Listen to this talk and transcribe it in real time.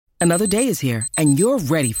Another day is here, and you're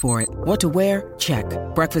ready for it. What to wear? Check.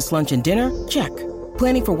 Breakfast, lunch, and dinner? Check.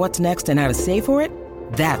 Planning for what's next and how to save for it?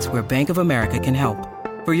 That's where Bank of America can help.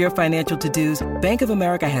 For your financial to-dos, Bank of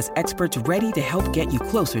America has experts ready to help get you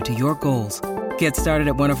closer to your goals. Get started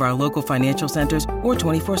at one of our local financial centers or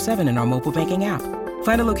 24/7 in our mobile banking app.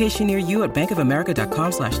 Find a location near you at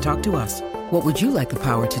bankofamerica.com/talktous. What would you like the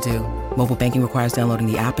power to do? Mobile banking requires downloading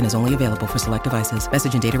the app and is only available for select devices.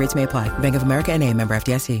 Message and data rates may apply. Bank of America N.A., member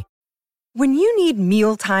FDIC. When you need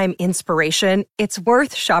mealtime inspiration, it's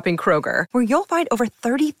worth shopping Kroger, where you'll find over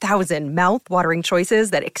 30,000 mouth-watering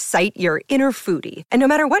choices that excite your inner foodie. And no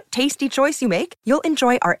matter what tasty choice you make, you'll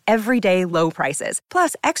enjoy our everyday low prices,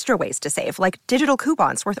 plus extra ways to save, like digital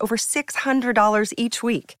coupons worth over $600 each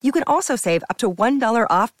week. You can also save up to $1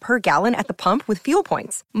 off per gallon at the pump with fuel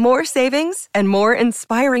points. More savings and more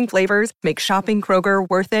inspiring flavors make shopping Kroger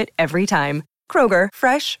worth it every time. Kroger,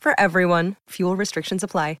 fresh for everyone. Fuel restrictions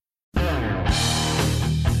apply.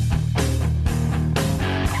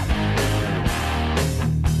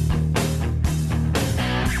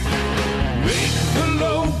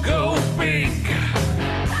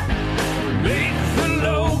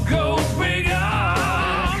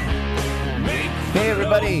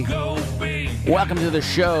 Everybody, welcome to the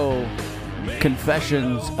show,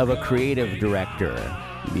 Confessions of a Creative Director,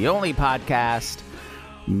 the only podcast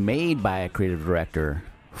made by a creative director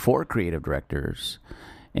for creative directors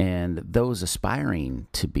and those aspiring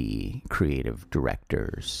to be creative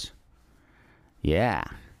directors. Yeah.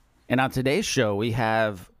 And on today's show, we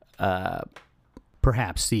have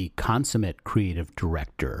perhaps the consummate creative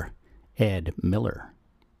director, Ed Miller.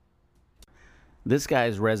 This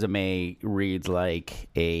guy's resume reads like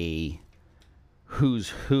a who's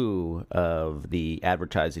who of the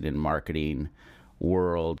advertising and marketing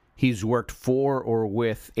world. He's worked for or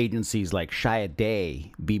with agencies like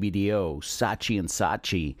Chiat/Day, BBDO, Saatchi &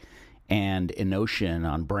 Saatchi, and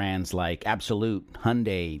Enocean on brands like Absolute,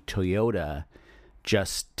 Hyundai, Toyota,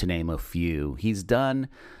 just to name a few. He's done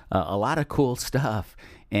a lot of cool stuff.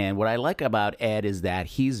 And what I like about Ed is that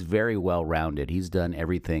he's very well-rounded. He's done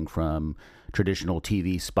everything from traditional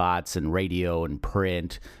TV spots and radio and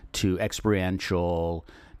print to experiential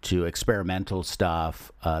to experimental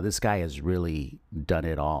stuff. This guy has really done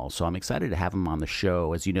it all. So I'm excited to have him on the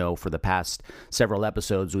show. As you know, for the past several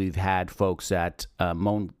episodes, we've had folks that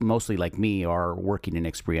mostly like me are working in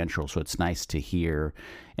experiential. So it's nice to hear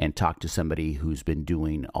and talk to somebody who's been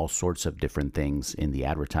doing all sorts of different things in the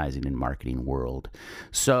advertising and marketing world.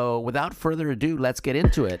 So without further ado, let's get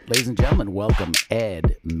into it. Ladies and gentlemen, welcome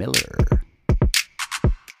Ed Miller.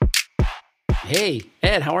 Hey,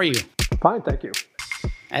 Ed, how are you? Fine, thank you.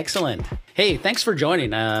 Excellent. Hey, thanks for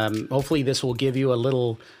joining. Hopefully this will give you a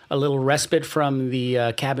little respite from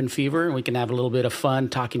the cabin fever, and we can have a little bit of fun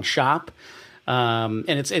talking shop. And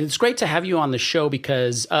it's great to have you on the show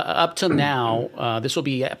because up till now, this will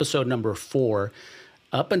be episode number 4.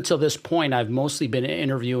 Up until this point, I've mostly been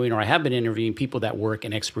interviewing, or I have been interviewing people that work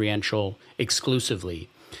in experiential exclusively.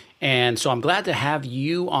 And so I'm glad to have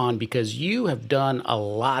you on because you have done a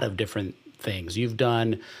lot of different things. You've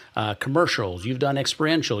done commercials, you've done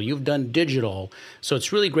experiential, you've done digital. So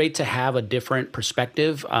it's really great to have a different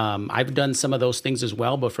perspective. I've done some of those things as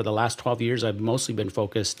well, but for the last 12 years, I've mostly been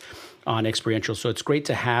focused on experiential. So it's great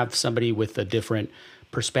to have somebody with a different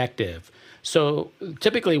perspective. So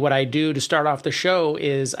typically what I do to start off the show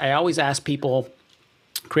is I always ask people,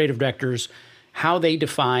 creative directors, how they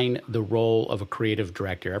define the role of a creative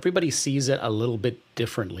director. Everybody sees it a little bit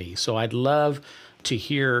differently. So I'd love to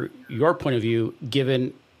hear your point of view,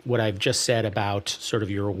 given what I've just said about sort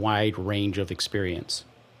of your wide range of experience.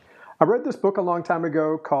 I read this book a long time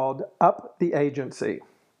ago called Up the Agency.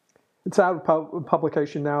 It's out of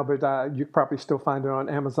publication now, but you can probably still find it on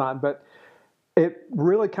Amazon. But it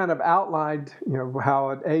really kind of outlined,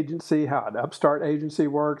 how an agency, how an upstart agency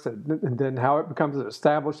works, and then how it becomes an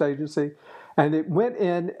established agency. And it went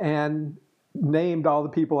in and named all the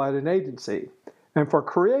people at an agency. And for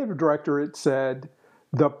creative director, it said,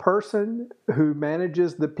 the person who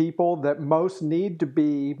manages the people that most need to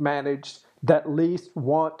be managed, that least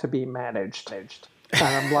want to be managed. And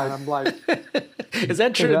I'm like, is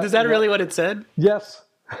that true? Is that really what it said? Yes.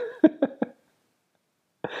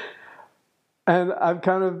 And I've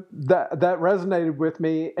kind of, that resonated with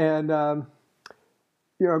me. And,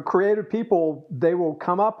 creative people, they will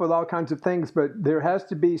come up with all kinds of things, but there has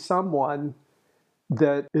to be someone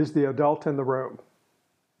that is the adult in the room,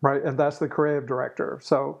 right? And that's the creative director.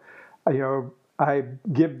 So, I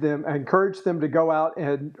encourage them to go out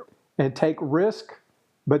and take risk,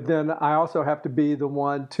 but then I also have to be the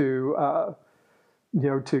one to,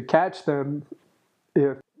 to catch them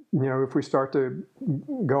if if we start to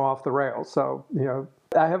go off the rails. So,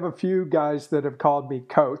 I have a few guys that have called me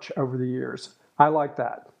coach over the years. I like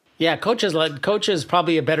that. Yeah, coach is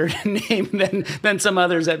probably a better name than some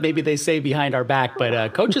others that maybe they say behind our back.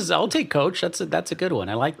 But coaches, I'll take coach. That's a good one.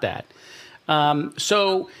 I like that.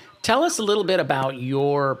 So tell us a little bit about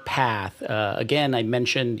your path. Again, I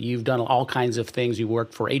mentioned you've done all kinds of things. You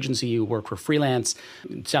worked for agency, you worked for freelance.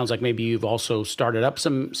 It sounds like maybe you've also started up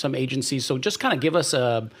some agencies. So just kind of give us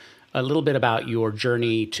a little bit about your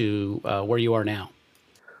journey to where you are now.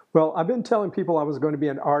 Well, I've been telling people I was going to be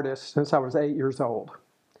an artist since I was 8 years old.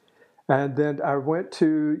 And then I went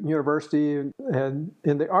to university and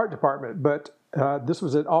in the art department, but this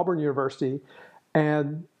was at Auburn University,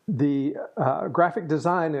 and the graphic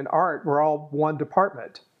design and art were all one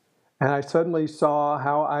department. And I suddenly saw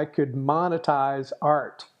how I could monetize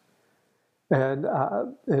art. And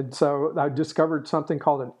so I discovered something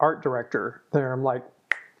called an art director there. I'm like,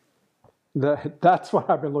 that's what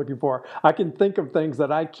I've been looking for. I can think of things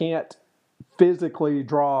that I can't physically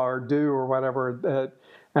draw or do or whatever,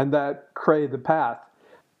 and that created the path.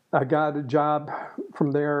 I got a job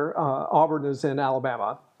from there. Auburn is in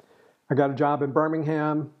Alabama. I got a job in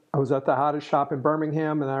Birmingham. I was at the hottest shop in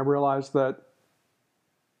Birmingham, and I realized that,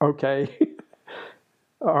 okay,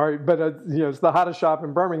 all right, but it's the hottest shop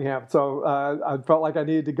in Birmingham, so I felt like I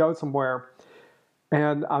needed to go somewhere.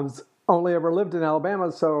 And I was only ever lived in Alabama,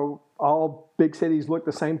 so all big cities looked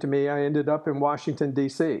the same to me. I ended up in Washington,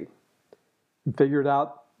 D.C., and figured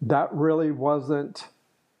out that really wasn't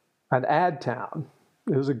an ad town.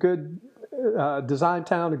 It was a good design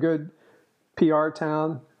town, a good PR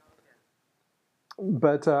town.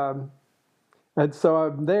 But, and so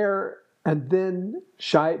I'm there, and then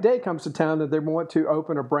Chiat Day comes to town, and they want to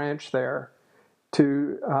open a branch there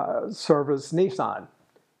to service Nissan.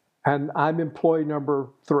 And I'm employee number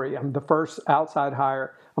 3. I'm the first outside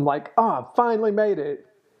hire. I'm like, finally made it.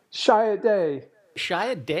 Chiat Day.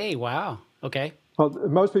 Chiat Day, wow. Okay. Well,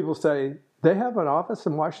 most people say, they have an office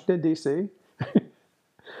in Washington, D.C.?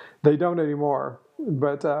 They don't anymore.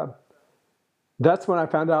 But that's when I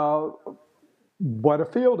found out what a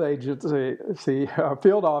field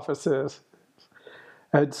office is.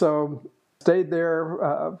 And so stayed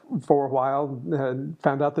there for a while and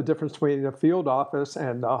found out the difference between a field office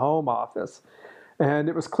and a home office. And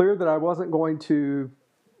it was clear that I wasn't going to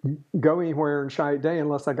go anywhere in Chiat Day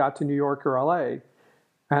unless I got to New York or L.A.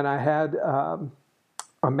 And I had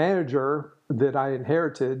a manager that I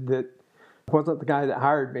inherited that wasn't the guy that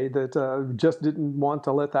hired me, that just didn't want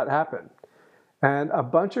to let that happen. And a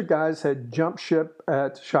bunch of guys had jumped ship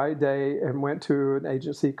at Chiat Day and went to an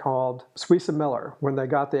agency called Suisse & Miller when they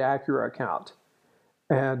got the Acura account.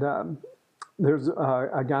 And there's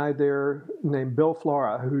a guy there named Bill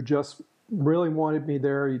Flora who just really wanted me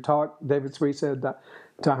there. He talked David Suisse to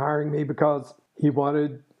hiring me because he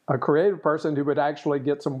wanted a creative person who would actually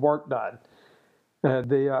get some work done.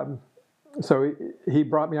 And so he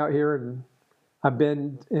brought me out here, and I've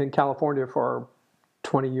been in California for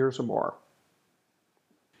 20 years or more.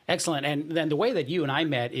 Excellent. And then the way that you and I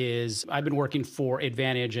met is I've been working for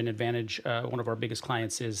Advantage, and Advantage, one of our biggest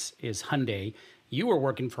clients is Hyundai. You were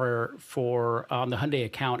working for the Hyundai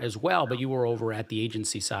account as well, but you were over at the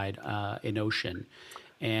agency side in Ocean.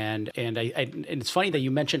 And it's funny that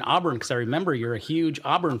you mentioned Auburn, because I remember you're a huge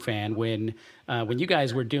Auburn fan. When you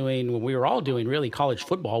guys were doing, when we were all doing really college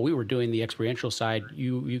football, we were doing the experiential side.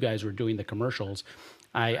 You guys were doing the commercials.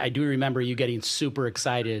 I do remember you getting super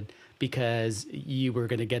excited because you were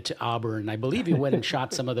going to get to Auburn. I believe you went and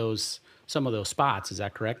shot some of those spots. Is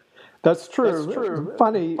that correct? That's true. That's true.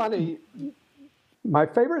 Funny. My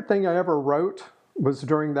favorite thing I ever wrote was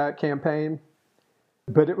during that campaign,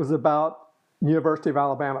 but it was about University of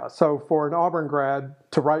Alabama. So for an Auburn grad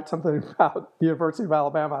to write something about University of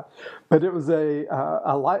Alabama, but it was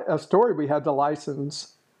a story we had to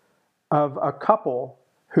license of a couple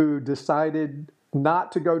who decided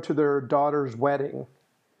not to go to their daughter's wedding.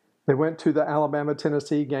 They went to the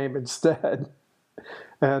Alabama-Tennessee game instead.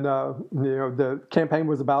 And, the campaign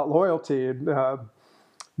was about loyalty. And,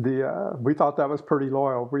 we thought that was pretty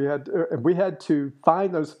loyal. We had to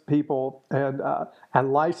find those people and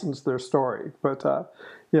license their story. But,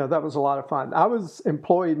 that was a lot of fun. I was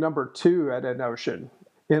employee number 2 at InOcean.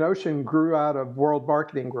 InOcean grew out of World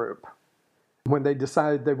Marketing Group when they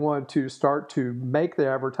decided they wanted to start to make the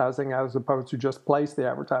advertising as opposed to just place the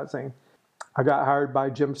advertising. I got hired by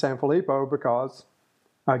Jim Sanfilippo because,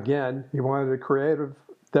 again, he wanted a creative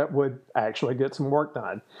that would actually get some work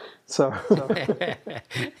done. So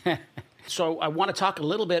So I want to talk a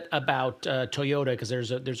little bit about Toyota, because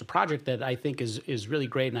there's a project that I think is really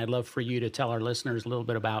great, and I'd love for you to tell our listeners a little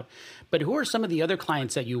bit about. But who are some of the other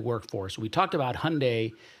clients that you work for? So we talked about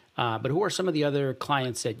Hyundai, but who are some of the other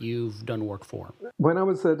clients that you've done work for? When I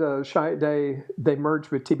was at Chiat Day, they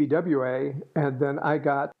merged with TBWA, and then I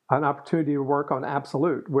got an opportunity to work on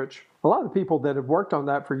Absolute, which a lot of the people that had worked on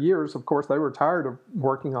that for years, of course, they were tired of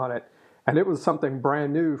working on it. And it was something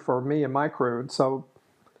brand new for me and my crew. And so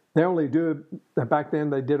they only do, back then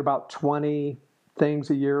they did about 20 things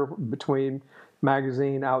a year between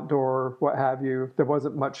magazine, outdoor, what have you. There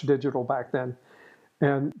wasn't much digital back then.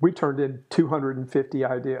 And we turned in 250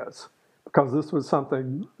 ideas because this was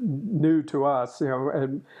something new to us,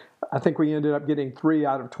 and I think we ended up getting 3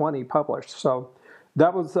 out of 20 published. So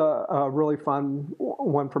that was a really fun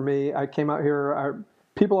one for me. I came out here,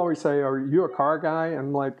 people always say, are you a car guy? And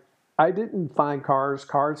I'm like, I didn't find cars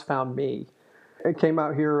found me. I came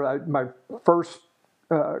out here, my first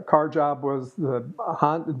car job was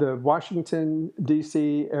the Washington,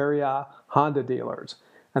 D.C. area Honda dealers.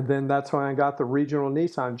 And then that's when I got the regional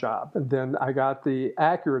Nissan job. And then I got the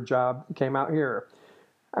Acura job, came out here.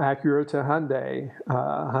 Acura to Hyundai,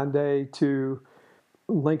 Hyundai to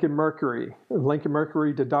Lincoln Mercury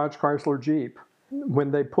to Dodge Chrysler Jeep.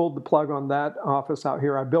 When they pulled the plug on that office out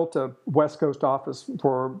here, I built a West Coast office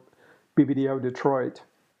for BBDO Detroit.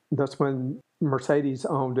 That's when Mercedes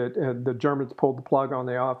owned it, and the Germans pulled the plug on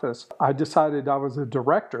the office. I decided I was a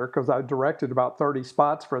director because I directed about 30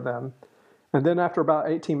 spots for them. And then after about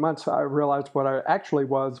 18 months, I realized what I actually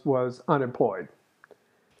was unemployed.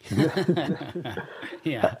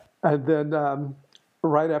 Yeah. And then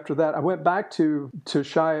right after that, I went back to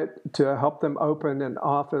Chiat to help them open an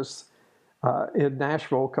office in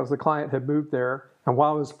Nashville because the client had moved there. And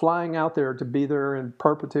while I was flying out there to be there in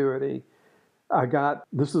perpetuity,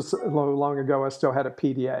 this was so long ago, I still had a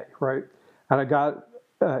PDA, right? And I got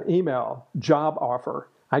an email, job offer.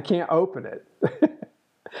 I can't open it.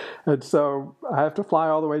 And so I have to fly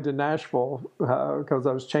all the way to Nashville because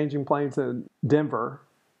I was changing planes in Denver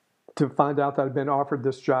to find out that I'd been offered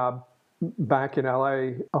this job back in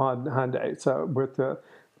LA on Hyundai, so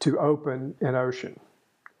to open in Ocean.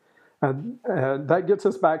 And that gets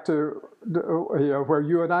us back to where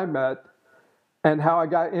you and I met and how I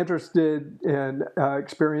got interested in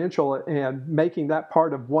experiential and making that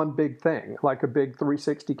part of one big thing, like a big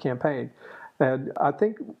 360 campaign. And I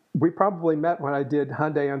think we probably met when I did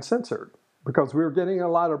Hyundai Uncensored because we were getting a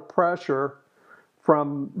lot of pressure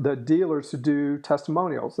from the dealers to do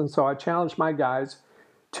testimonials. And so I challenged my guys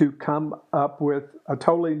to come up with a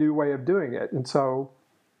totally new way of doing it. And so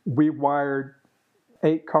we wired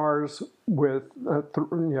 8 cars with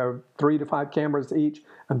 3 to 5 cameras each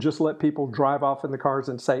and just let people drive off in the cars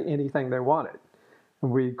and say anything they wanted.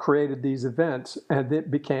 And we created these events, and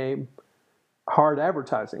it became hard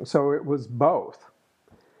advertising. So it was both.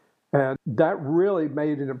 And that really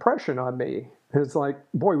made an impression on me. It's like,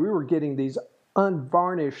 boy, we were getting these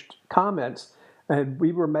unvarnished comments, and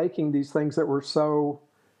we were making these things that were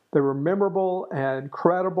they were memorable and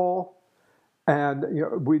credible. And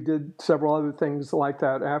we did several other things like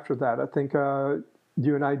that after that. I think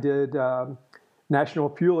you and I did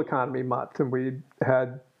National Fuel Economy Month, and we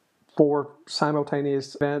had 4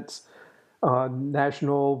 simultaneous events on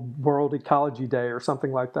National World Ecology Day or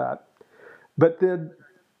something like that. But then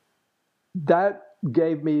that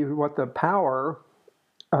gave me the power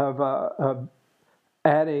of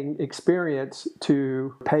adding experience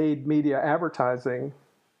to paid media advertising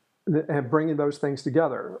and bringing those things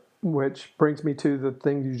together, which brings me to the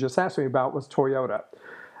thing you just asked me about was Toyota.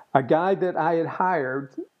 A guy that I had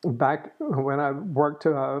hired back when I worked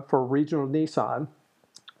for Regional Nissan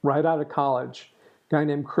right out of college, a guy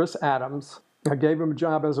named Chris Adams. I gave him a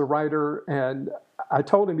job as a writer, and I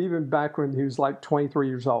told him even back when he was like 23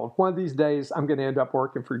 years old, one of these days I'm going to end up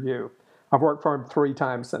working for you. I've worked for him 3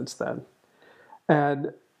 times since then.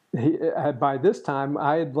 And by this time,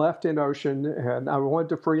 I had left InOcean, and I wanted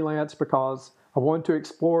to freelance because I wanted to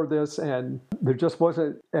explore this, and there just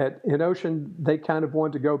wasn't, at InOcean, they kind of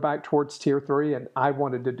wanted to go back towards Tier 3, and I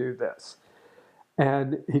wanted to do this.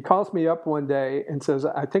 And he calls me up one day and says,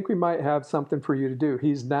 I think we might have something for you to do.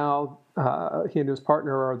 He's now, he and his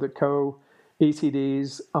partner are the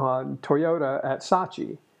co-ECDs on Toyota at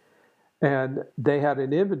Saatchi. And they had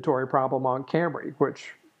an inventory problem on Camry,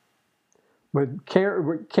 which when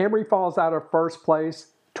Camry falls out of first place,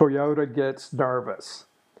 Toyota gets nervous.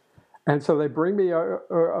 And so they bring me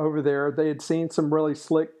over there. They had seen some really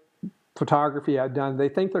slick photography I'd done. They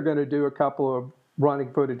think they're going to do a couple of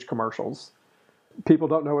running footage commercials. People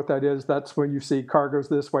don't know what that is. That's when you see car goes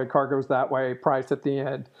this way, car goes that way, price at the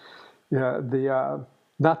end. The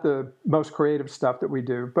not the most creative stuff that we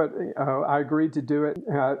do, but I agreed to do it.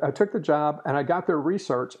 I took the job and I got their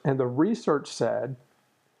research, and the research said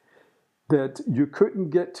that you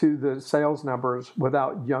couldn't get to the sales numbers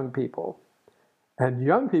without young people. And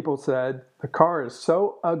young people said, the car is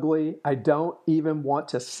so ugly, I don't even want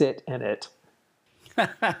to sit in it.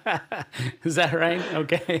 Is that right?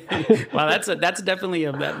 Okay. Well, that's definitely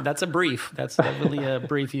a brief. That's definitely a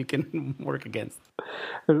brief you can work against.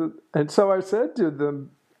 And so I said to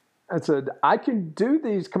them, I can do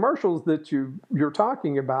these commercials that you're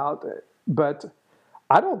talking about, but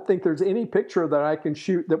I don't think there's any picture that I can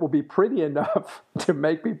shoot that will be pretty enough to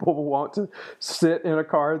make people want to sit in a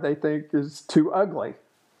car they think is too ugly.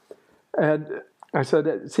 And I said,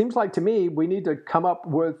 it seems like to me we need to come up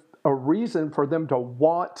with a reason for them to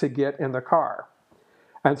want to get in the car.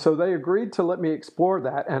 And so they agreed to let me explore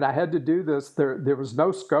that. And I had to do this. There was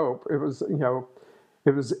no scope. It was,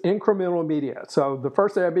 it was incremental media. So the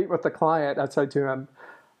first day I meet with the client, I'd say to him,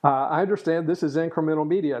 I understand this is incremental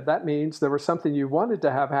media. That means there was something you wanted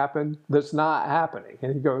to have happen that's not happening.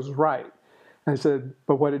 And he goes, right. And I said,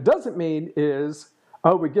 but what it doesn't mean is,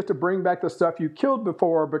 oh, we get to bring back the stuff you killed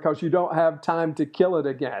before because you don't have time to kill it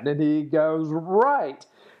again. And he goes, right.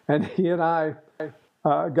 And he and I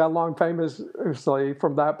got along famously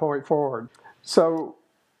from that point forward. So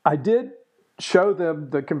I did show them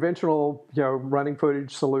the conventional, running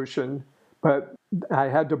footage solution, but I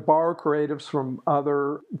had to borrow creatives from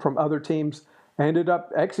other teams. I ended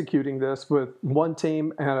up executing this with one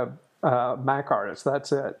team and a Mac artist.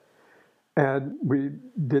 That's it. And we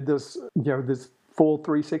did this, this full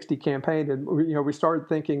 360 campaign, and we started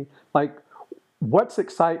thinking like, what's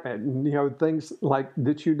excitement? And, things like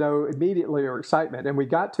that immediately are excitement. And we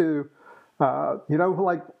got to,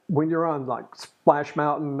 like when you're on like Splash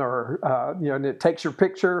Mountain or, and it takes your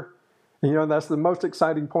picture, and that's the most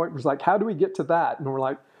exciting point was like, how do we get to that? And we're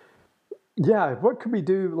like, yeah, what could we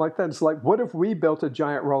do like that? It's like, what if we built a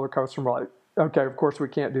giant roller coaster? And we're like, okay, of course we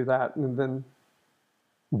can't do that. And then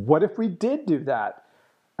what if we did do that?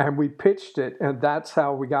 And we pitched it, and that's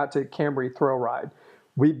how we got to Camry Thrill Ride.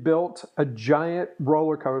 We built a giant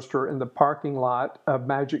roller coaster in the parking lot of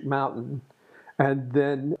Magic Mountain and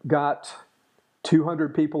then got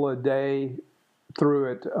 200 people a day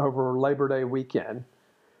through it over Labor Day weekend.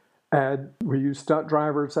 And we used stunt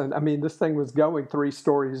drivers. And this thing was going 3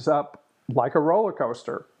 stories up like a roller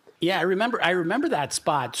coaster. Yeah, I remember that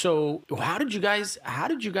spot. So how did you guys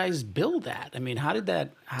build that?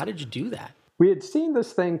 How did you do that? We had seen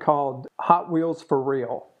this thing called Hot Wheels for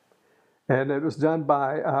Real. And it was done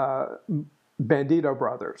by Bandito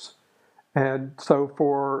Brothers. And so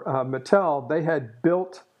for Mattel, they had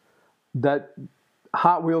built that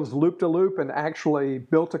Hot Wheels loop-to-loop and actually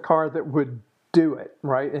built a car that would do it,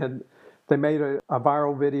 right? And they made a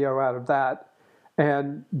viral video out of that.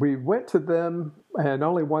 And we went to them and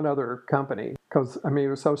only one other company because, it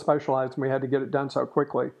was so specialized and we had to get it done so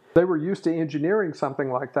quickly. They were used to engineering something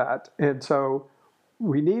like that. And so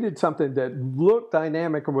we needed something that looked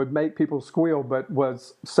dynamic and would make people squeal, but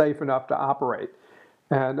was safe enough to operate.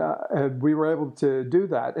 And we were able to do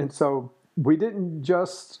that. And so we didn't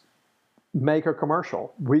just make a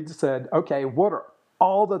commercial. We said, okay, what are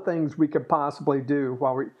all the things we could possibly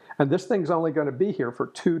do and this thing's only going to be here for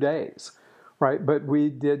 2 days, right? But we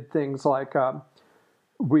did things like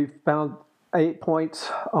we found 8 points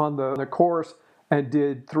on the course and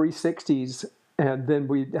did 360s. And then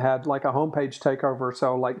we had like a homepage takeover.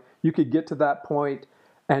 So like you could get to that point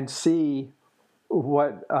and see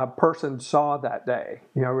what a person saw that day,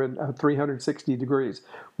 in 360 degrees.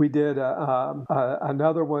 We did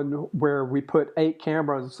another one where we put 8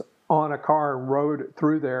 cameras on a car and rode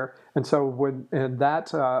through there. And so in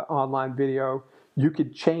that online video, you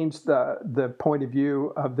could change the point of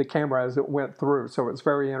view of the camera as it went through. So it's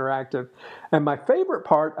very interactive. And my favorite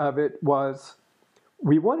part of it was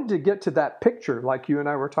we wanted to get to that picture like you and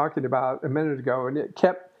I were talking about a minute ago, and it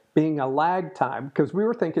kept being a lag time because we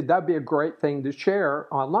were thinking that'd be a great thing to share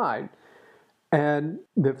online. And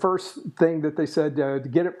the first thing that they said to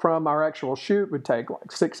get it from our actual shoot would take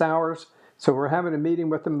like 6 hours. So we're having a meeting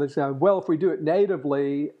with them. They said, well, if we do it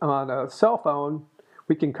natively on a cell phone,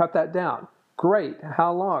 we can cut that down. Great.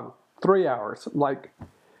 How long? 3 hours. Like,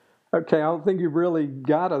 okay, I don't think you really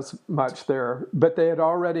got us much there. But they had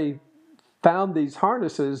already found these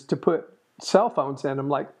harnesses to put cell phones in. I'm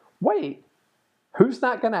like, wait, who's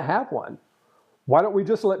not going to have one? Why don't we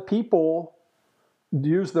just let people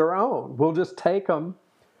use their own? We'll just take them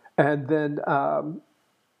and then,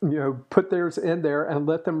 put theirs in there and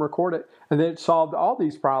let them record it. And then it solved all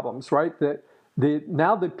these problems, right?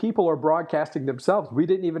 Now that people are broadcasting themselves, we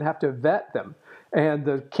didn't even have to vet them. And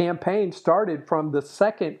the campaign started from the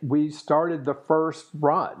second we started the first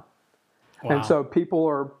run. Wow. And so people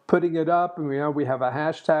are putting it up, and we have a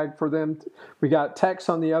hashtag for them. We got texts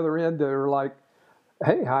on the other end that are like,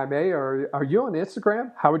 "Hey, Jaime, are you on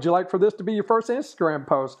Instagram? How would you like for this to be your first Instagram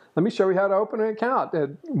post? Let me show you how to open an account."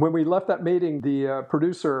 And when we left that meeting, the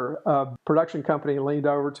producer of production company leaned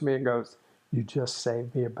over to me and goes, "You just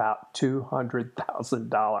saved me about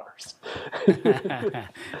 $200,000."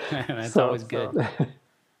 That's always good.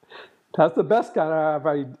 That's the best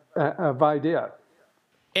kind of idea.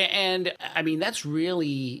 And I mean, that's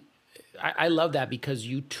really, I love that, because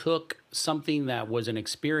you took something that was an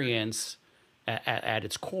experience at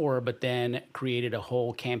its core, but then created a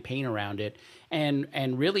whole campaign around it,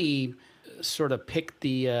 and really sort of picked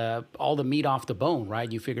the all the meat off the bone, right?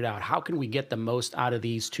 You figured out, how can we get the most out of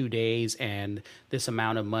these 2 days and this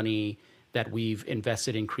amount of money that we've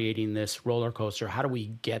invested in creating this roller coaster? How do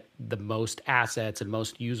we get the most assets and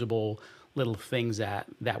most usable little things that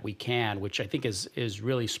we can, which I think is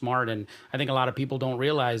really smart. And I think a lot of people don't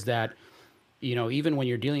realize that, even when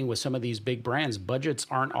you're dealing with some of these big brands, budgets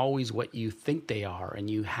aren't always what you think they are. And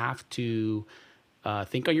you have to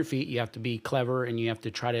think on your feet, you have to be clever, and you have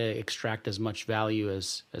to try to extract as much value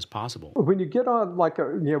as possible. When you get on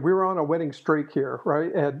we were on a winning streak here,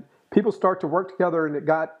 right? And people start to work together, and it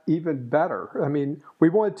got even better. I mean, we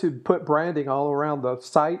wanted to put branding all around the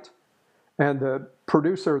site, and the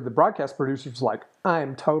broadcast producer was like, "I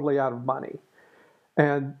am totally out of money."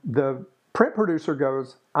 And the print producer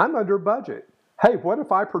goes, "I'm under budget. Hey, what if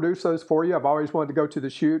I produce those for you? I've always wanted to go to the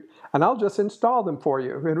shoot, and I'll just install them for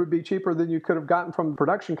you. It would be cheaper than you could have gotten from the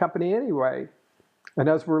production company anyway." And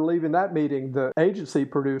as we're leaving that meeting, the agency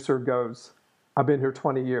producer goes, "I've been here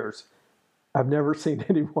 20 years. I've never seen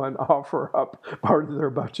anyone offer up part of their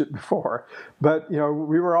budget before." But,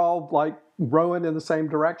 we were all like rowing in the same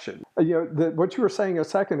direction. What you were saying a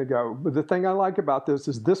second ago, but the thing I like about this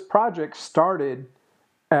is this project started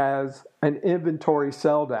as an inventory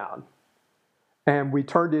sell down, and we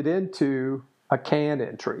turned it into a Cannes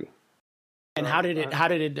entry. And how did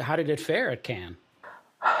it fare at Cannes?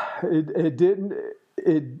 It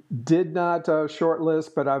did not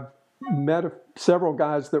shortlist, but I've met several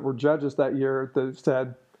guys that were judges that year that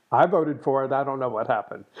said, "I voted for it. I don't know what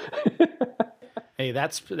happened." Hey,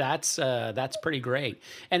 that's pretty great.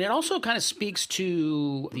 And it also kind of speaks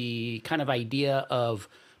to the kind of idea of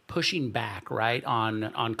pushing back, right,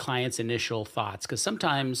 on clients' initial thoughts, because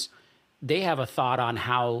sometimes they have a thought on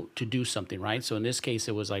how to do something, right? So in this case,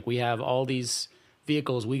 it was like, we have all these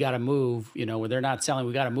vehicles we got to move, when they're not selling,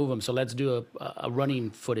 we got to move them. So let's do a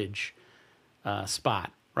running footage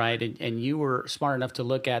spot, right? And you were smart enough to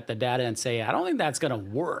look at the data and say, "I don't think that's going to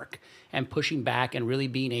work," and pushing back and really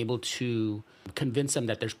being able to convince them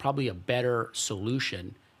that there's probably a better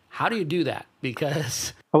solution. How do you do that?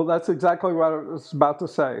 Because... Well, that's exactly what I was about to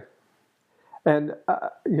say. And,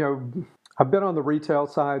 I've been on the retail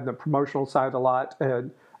side and the promotional side a lot.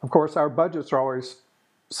 And of course, our budgets are always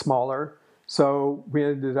smaller. So we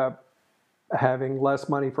ended up having less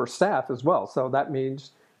money for staff as well. So that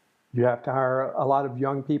means you have to hire a lot of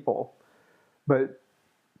young people. But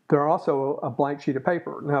they're also a blank sheet of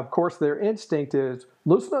paper. Now, of course, their instinct is,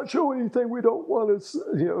 let's not show anything we don't want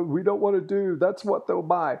to do. That's what they'll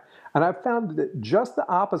buy. And I've found that just the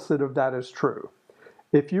opposite of that is true.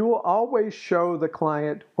 If you will always show the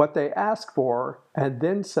client what they ask for and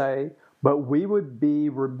then say, "But we would be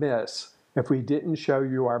remiss if we didn't show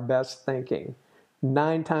you our best thinking,"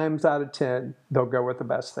 9 times out of 10, they'll go with the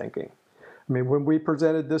best thinking. I mean, when we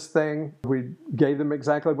presented this thing, we gave them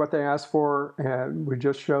exactly what they asked for, and we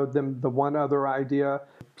just showed them the one other idea.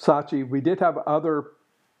 Saatchi, we did have other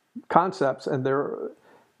concepts, and the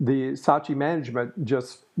Saatchi management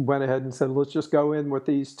just went ahead and said, "Let's just go in with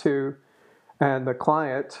these 2. And the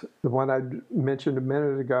client, the one I mentioned a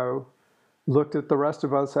minute ago, looked at the rest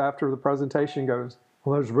of us after the presentation and goes,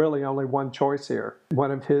 "Well, there's really only one choice here."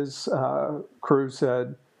 One of his crew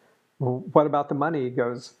said, "Well, what about the money?" He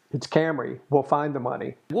goes, "It's Camry. We'll find the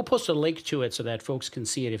money." We'll post a link to it so that folks can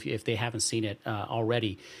see it if they haven't seen it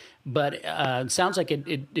already. But it sounds like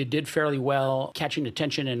it did fairly well, catching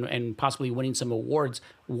attention and possibly winning some awards.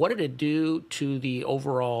 What did it do to the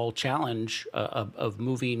overall challenge of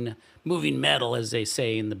moving metal, as they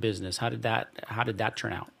say in the business? How did that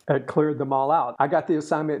turn out? It cleared them all out. I got the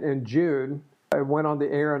assignment in June. It went on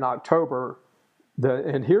the air in October.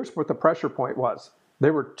 And here's what the pressure point was.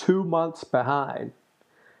 They were 2 months behind.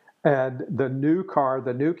 And the new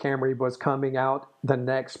Camry, was coming out the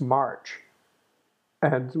next March.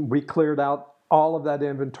 And we cleared out all of that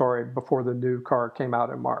inventory before the new car came out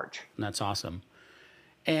in March. That's awesome.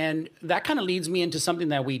 And that kind of leads me into something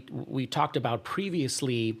that we talked about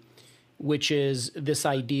previously, which is this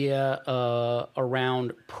idea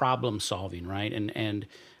around problem solving, right? And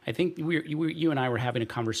I think you and I were having a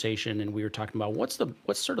conversation, and we were talking about what's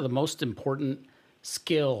sort of the most important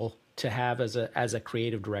skill to have as a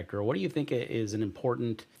creative director. What do you think is an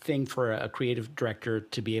important thing for a creative director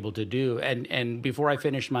to be able to do? And before I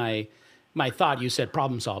finished my thought, you said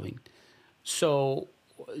problem solving. So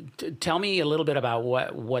tell me a little bit about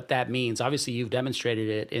what that means. Obviously, you've demonstrated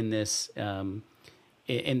it in this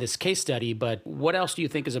case study, but what else do you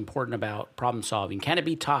think is important about problem solving? Can it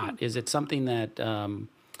be taught? Is it something that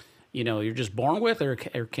you're just born with, or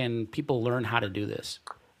can people learn how to do this?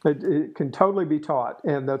 It can totally be taught,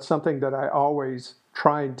 and that's something that I always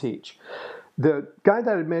try and teach. The guy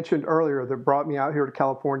that I mentioned earlier that brought me out here to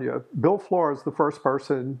California, Bill Flores, is the first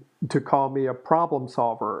person to call me a problem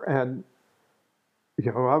solver. And,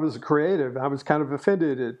 I was creative. I was kind of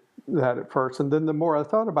offended at that at first. And then the more I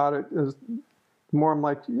thought about it, the more I'm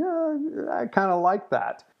like, yeah, I kind of like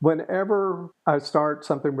that. Whenever I start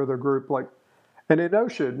something with a group, and in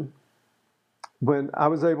Ocean, when I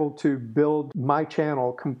was able to build my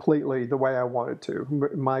channel completely the way I wanted to,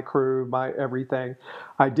 my crew, my everything,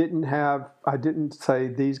 I didn't say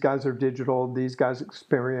these guys are digital, these guys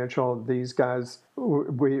experiential, these guys,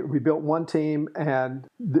 we built one team, and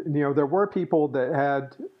there were people that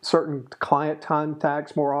had certain client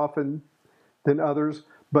contacts more often than others,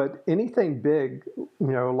 but anything big,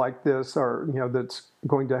 like this, or, that's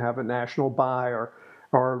going to have a national buy,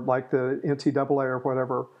 or like the NCAA or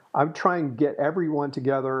whatever, I would try and get everyone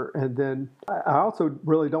together. And then I also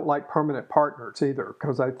really don't like permanent partners either,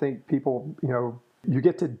 because I think people, you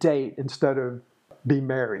get to date instead of be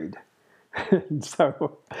married. And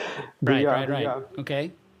so, right.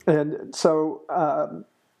 Okay. And so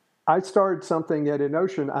I started something at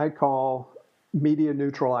InOcean I call media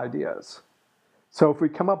neutral ideas. So if we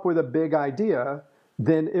come up with a big idea,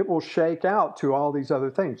 then it will shake out to all these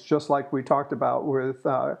other things, just like we talked about with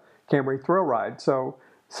Camry Thrill Ride. So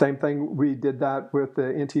same thing, we did that with the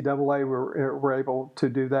NCAA. We're able to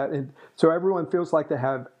do that. And so everyone feels like they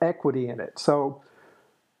have equity in it. So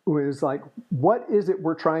it was like, what is it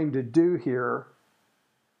we're trying to do here?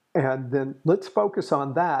 And then let's focus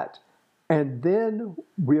on that. And then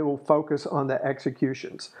we'll focus on the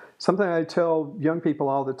executions. Something I tell young people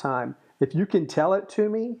all the time, if you can tell it to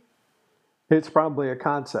me, it's probably a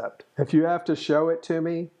concept. If you have to show it to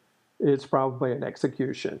me, it's probably an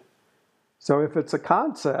execution. So if it's a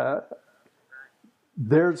concept,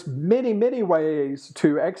 there's many, many ways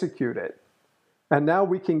to execute it. And now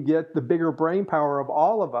we can get the bigger brain power of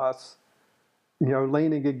all of us,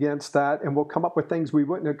 leaning against that, and we'll come up with things we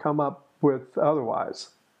wouldn't have come up with otherwise.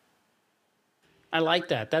 I like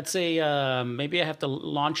that. That's maybe I have to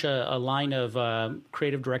launch a line of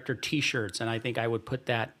creative director T-shirts, and I think I would put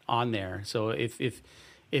that on there. So if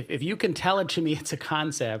you can tell it to me, it's a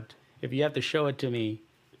concept. If you have to show it to me,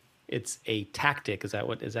 it's a tactic. Is that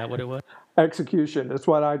what it was? Execution. That's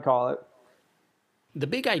what I'd call it. The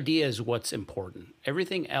big idea is what's important.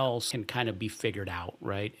 Everything else can kind of be figured out,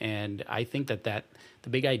 right? And I think that the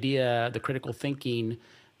big idea, the critical thinking,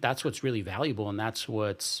 that's what's really valuable, and that's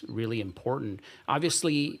what's really important.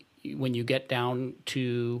 Obviously, when you get down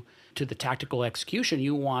to the tactical execution,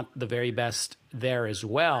 you want the very best there as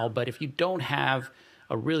well. But if you don't have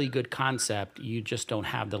a really good concept, you just don't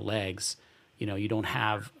have the legs. You don't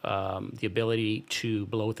have the ability to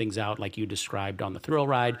blow things out like you described on the Thrill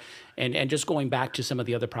Ride. And just going back to some of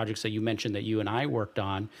the other projects that you mentioned that you and I worked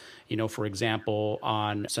on, for example,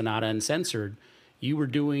 on Sonata Uncensored, you were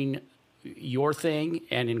doing your thing,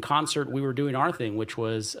 and in concert, we were doing our thing, which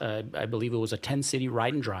was, I believe it was a 10-city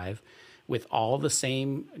ride and drive with all the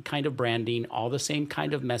same kind of branding, all the same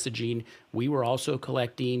kind of messaging. We were also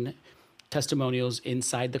collecting testimonials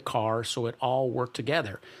inside the car, so it all worked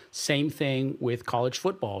together. Same thing with college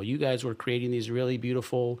football. You guys were creating these really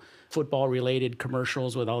beautiful football-related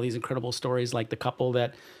commercials with all these incredible stories, like the couple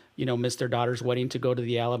that missed their daughter's wedding to go to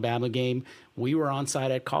the Alabama game. We were on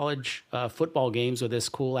site at college football games with this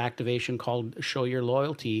cool activation called Show Your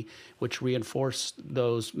Loyalty, which reinforced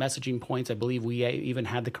those messaging points. I believe we even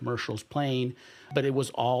had the commercials playing, but it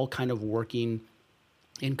was all kind of working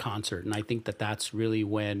in concert. And I think that that's really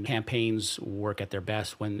when campaigns work at their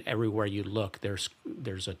best, when everywhere you look, there's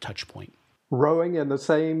a touch point. Rowing in the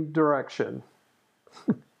same direction.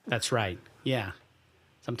 That's right. Yeah.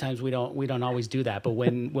 Sometimes we don't always do that, but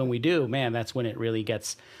when we do, man, that's when it really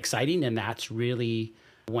gets exciting, and that's really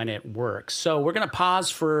when it works. So we're going to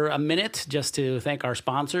pause for a minute just to thank our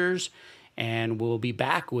sponsors, and we'll be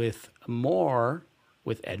back with more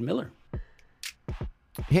with Ed Miller.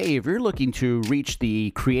 Hey, if you're looking to reach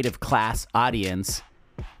the creative class audience,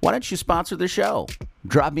 why don't you sponsor the show?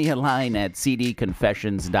 Drop me a line at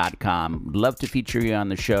cdconfessions.com. Love to feature you on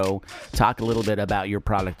the show, talk a little bit about your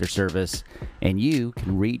product or service, and you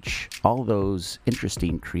can reach all those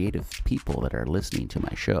interesting creative people that are listening to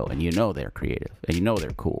my show, and you know they're creative, and you know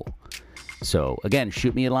they're cool. So, again,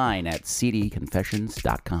 shoot me a line at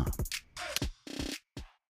cdconfessions.com.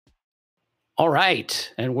 All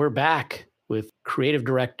right, and we're back with creative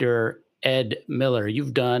director Ed Miller.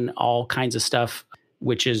 You've done all kinds of stuff,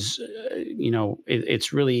 which is,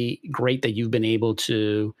 it's really great that you've been able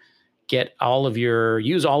to use all of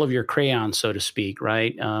your crayons, so to speak,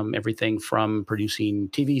 right? Everything from producing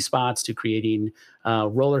TV spots to creating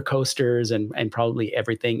roller coasters and probably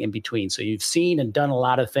everything in between. So you've seen and done a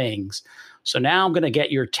lot of things. So now I'm going to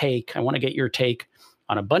get your take. I want to get your take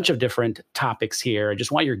on a bunch of different topics here. I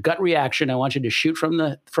just want your gut reaction. I want you to shoot from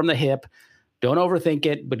the hip. Don't overthink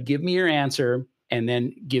it, but give me your answer and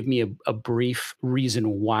then give me a brief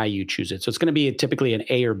reason why you choose it. So it's going to be typically an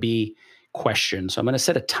A or B question. So I'm going to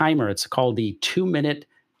set a timer. It's called the 2-minute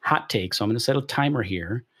hot take. So I'm going to set a timer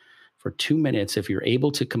here for 2 minutes. If you're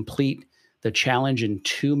able to complete the challenge in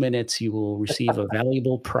 2 minutes, you will receive a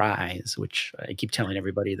valuable prize, which I keep telling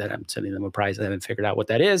everybody that I'm sending them a prize. I haven't figured out what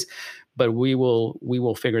that is, but we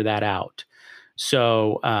will figure that out.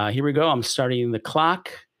 So here we go. I'm starting the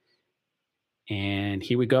clock. And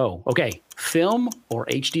here we go. Okay, film or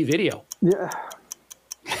HD video? Yeah.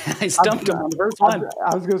 I stumped him on the first one.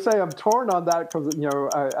 I was going to say I'm torn on that because,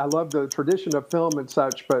 I love the tradition of film and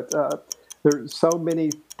such, but there's so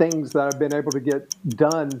many things that I've been able to get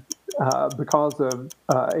done because of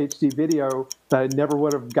HD video that I never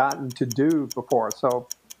would have gotten to do before. So,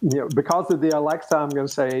 because of the Alexa, I'm going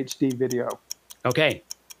to say HD video. Okay.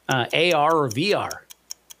 AR or VR?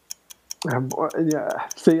 Yeah.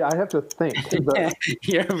 See, I have to think. But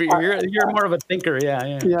you're more of a thinker.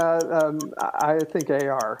 Yeah. Yeah. I think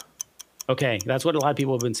AR. Okay, that's what a lot of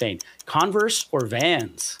people have been saying. Converse or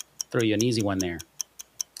Vans? Throw you an easy one there.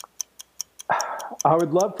 I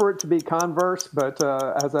would love for it to be Converse, but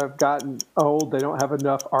as I've gotten old, they don't have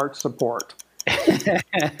enough arch support.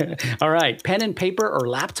 All right, pen and paper or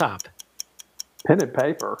laptop? Pen and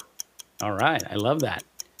paper. All right, I love that.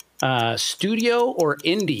 Studio or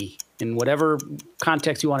indie? In whatever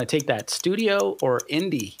context you want to take that, studio or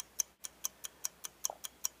indie?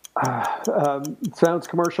 Sounds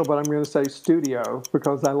commercial, but I'm going to say studio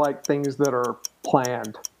because I like things that are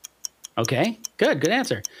planned. Okay, good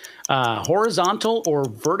answer. Horizontal or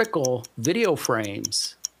vertical video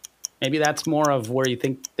frames? Maybe that's more of where you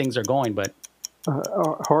think things are going, but...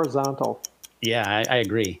 Horizontal. Yeah, I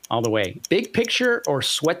agree all the way. Big picture or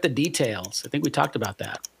sweat the details? I think we talked about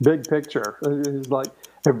that. Big picture. It's like...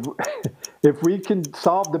 If we can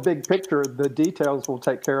solve the big picture, the details will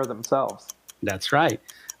take care of themselves. That's right.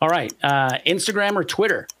 All right. Instagram or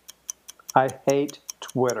Twitter? I hate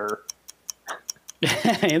Twitter.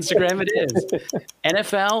 Instagram it is.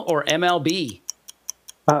 NFL or MLB?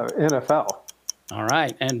 NFL. All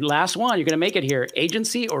right. And last one, you're going to make it here.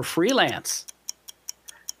 Agency or freelance?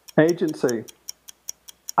 Agency.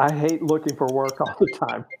 I hate looking for work all the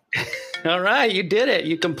time. All right. You did it.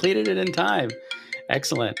 You completed it in time.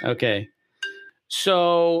 Excellent. Okay.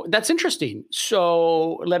 So that's interesting.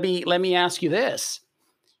 So let me ask you this.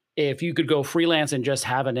 If you could go freelance and just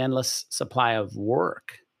have an endless supply of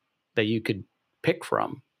work that you could pick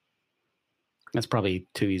from, that's probably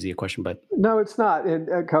too easy a question, but. No, it's not.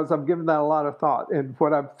 Because I've given that a lot of thought. And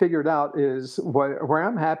what I've figured out is where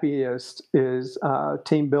I'm happiest is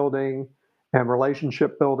team building and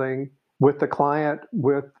relationship building with the client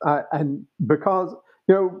and because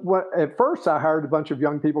at first I hired a bunch of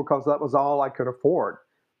young people because that was all I could afford.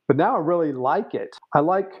 But now I really like it. I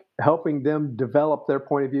like helping them develop their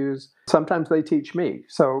point of views. Sometimes they teach me.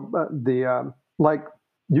 So like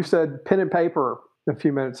you said, pen and paper a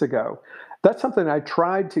few minutes ago. That's something I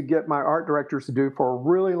tried to get my art directors to do for a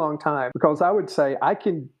really long time because I would say I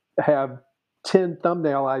can have 10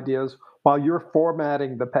 thumbnail ideas while you're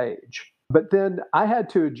formatting the page. But then I had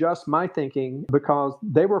to adjust my thinking because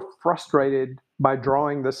they were frustrated by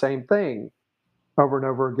drawing the same thing over and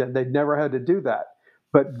over again. They'd never had to do that.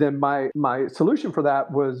 But then my solution for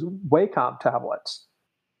that was Wacom tablets.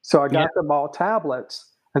 So I got them all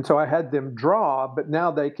tablets. And so I had them draw, but now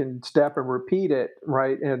they can step and repeat it,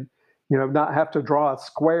 right? And, not have to draw a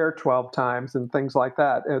square 12 times and things like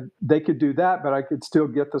that. And they could do that, but I could still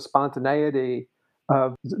get the spontaneity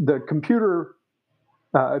of the computer.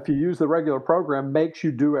 If you use the regular program, makes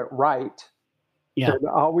you do it right. Yeah. And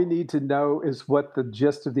all we need to know is what the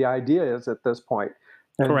gist of the idea is at this point.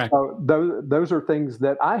 And correct. So those are things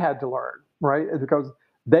that I had to learn, right? Because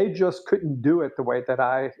They just couldn't do it the way that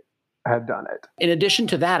I had done it. In addition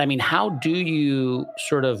to that, I mean, how do you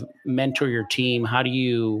sort of mentor your team? How do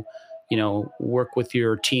you, work with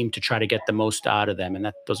your team to try to get the most out of them?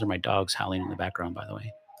 And those are my dogs howling in the background, by the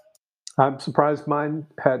way. I'm surprised mine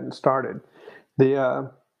hadn't started.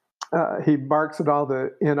 He barks at all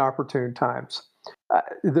the inopportune times.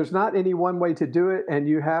 There's not any one way to do it, and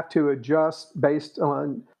you have to adjust based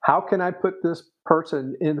on how can I put this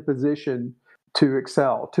person in the position to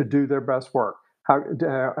excel, to do their best work.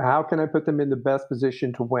 How can I put them in the best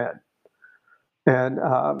position to win? And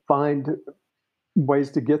find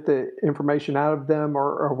ways to get the information out of them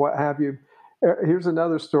or what have you. Here's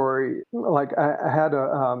another story. Like I had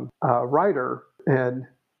a writer, and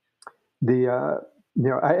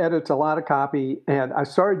I edit a lot of copy, and I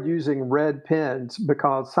started using red pens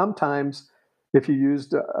because sometimes if you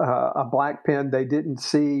used a black pen, they didn't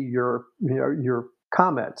see your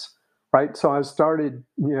comments, right? So I started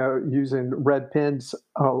using red pens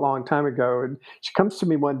a long time ago, and she comes to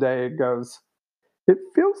me one day and goes, "It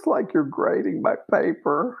feels like you're grading my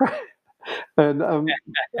paper," and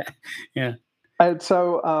Yeah. and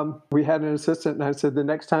so we had an assistant, and I said, the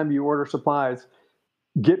next time you order supplies,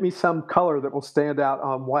 get me some color that will stand out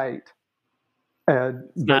on white. And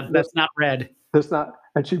That's not red. that's not.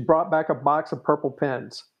 And she brought back a box of purple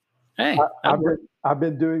pens. Hey, I've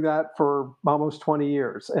been doing that for almost 20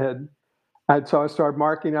 years, and so I started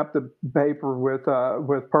marking up the paper with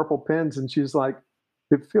purple pens, and she's like,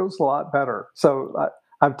 "It feels a lot better." So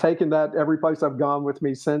I've taken that every place I've gone with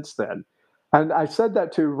me since then. And I said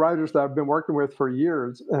that to writers that I've been working with for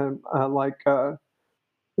years, and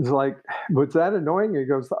it's like, was that annoying? He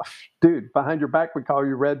goes, "Dude, behind your back, we call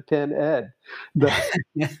you Red Pen Ed."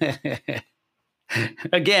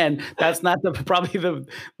 Again, that's not probably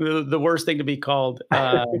the worst thing to be called.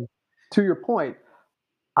 To your point,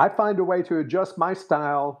 I find a way to adjust my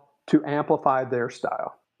style to amplify their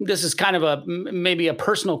style. This is kind of maybe a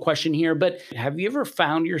personal question here, but have you ever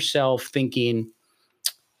found yourself thinking,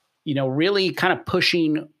 really kind of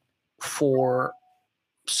pushing for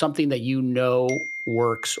something that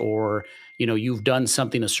works, or you've done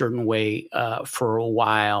something a certain way for a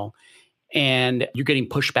while, and you're getting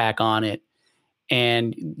pushback on it,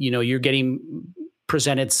 and you're getting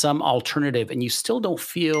presented some alternative, and you still don't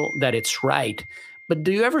feel that it's right? But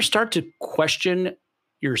do you ever start to question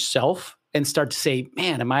yourself and start to say,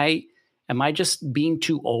 "Man, am I just being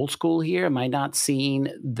too old school here? Am I not seeing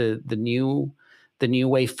the new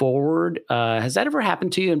way forward?" Has that ever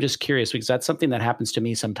happened to you? I'm just curious, because that's something that happens to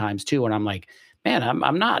me sometimes too. And I'm like, man,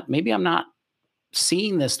 I'm not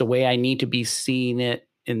seeing this the way I need to be seeing it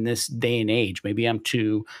in this day and age. Maybe I'm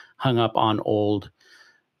too hung up on old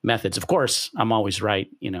methods. Of course, I'm always right,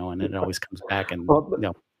 and it always comes back and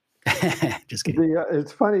just kidding.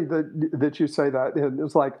 It's funny that you say that.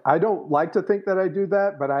 It's like, I don't like to think that I do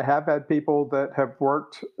that, but I have had people that have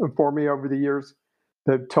worked for me over the years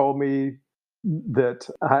that told me that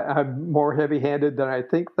I'm more heavy-handed than I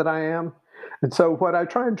think that I am. And so what I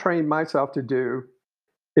try and train myself to do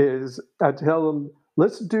is I tell them,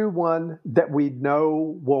 let's do one that we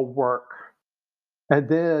know will work. And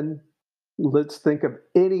then let's think of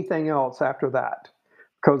anything else after that.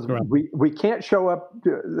 Because we can't show up,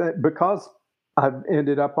 because I've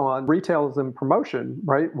ended up on retails and promotion,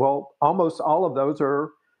 right? Well, almost all of those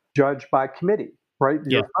are judged by committee, right?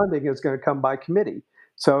 Yeah. Your funding is going to come by committee.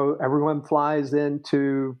 So everyone flies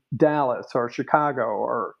into Dallas or Chicago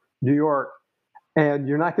or New York, and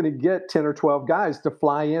you're not going to get 10 or 12 guys to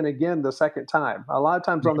fly in again the second time. A lot of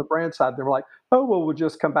times on the brand side, they're like, "Oh, well, we'll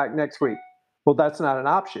just come back next week." Well, that's not an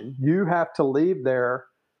option. You have to leave there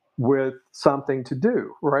with something to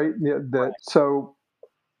do, right? So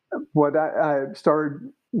what I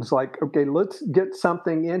started was like, okay, let's get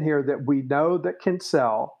something in here that we know that can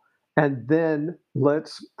sell, and then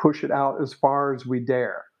let's push it out as far as we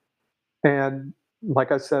dare. And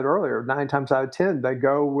like I said earlier, 9 times out of 10, they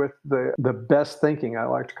go with the best thinking, I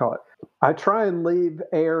like to call it. I try and leave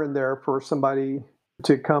air in there for somebody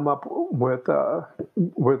to come up with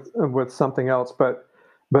something else, but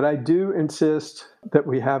I do insist that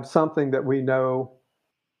we have something that we know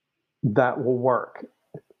that will work.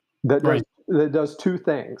 That does two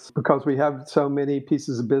things, because we have so many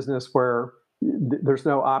pieces of business where there's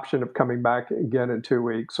no option of coming back again in 2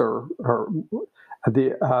 weeks. Or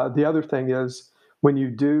the other thing is, when you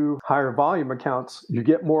do higher volume accounts, you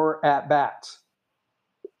get more at bats,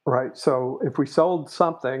 right? So if we sold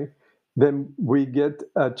something, then we get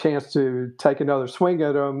a chance to take another swing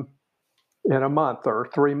at them in a month or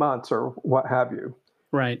 3 months or what have you.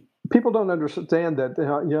 Right. People don't understand that,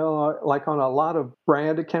 like on a lot of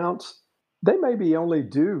brand accounts, they maybe only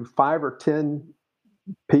do 5 or 10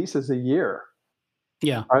 pieces a year,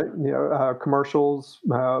 Yeah. right? Commercials,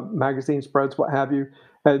 magazine spreads, what have you.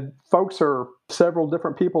 And several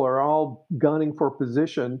different people are all gunning for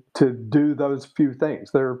position to do those few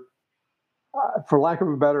things. They're, for lack of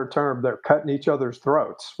a better term, they're cutting each other's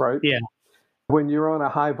throats, right? Yeah. When you're on a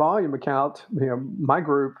high volume account, my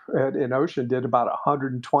group in Ocean did about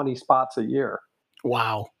 120 spots a year.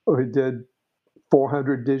 Wow. We did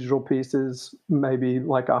 400 digital pieces, maybe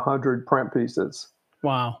like 100 print pieces.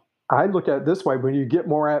 Wow. I look at it this way: when you get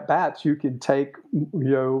more at bats, you can take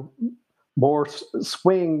more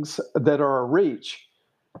swings that are a reach.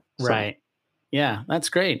 Right. Yeah, that's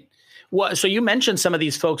great. Well, so you mentioned some of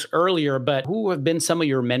these folks earlier, but who have been some of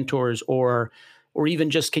your mentors, or even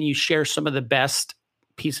just can you share some of the best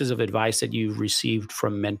pieces of advice that you've received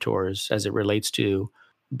from mentors as it relates to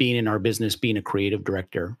being in our business, being a creative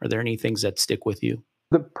director? Are there any things that stick with you?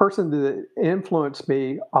 The person that influenced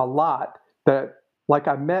me a lot, that like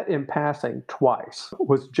I met in passing twice,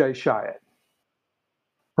 was Jay Chiat,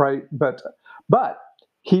 right? But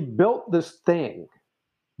he built this thing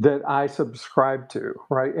that I subscribe to,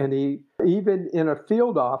 right? And he, even in a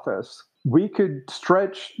field office, we could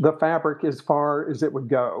stretch the fabric as far as it would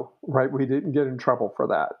go, right? We didn't get in trouble for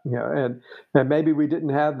that, and maybe we didn't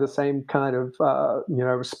have the same kind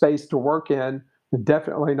of space to work in,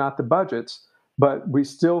 definitely not the budgets, but we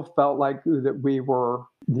still felt like that we were,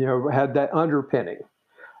 had that underpinning.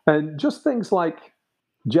 And just things like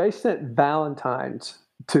Jay sent Valentines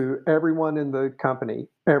to everyone in the company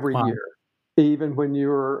every Wow. year, even when you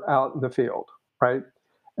were out in the field, right?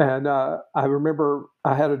 And I remember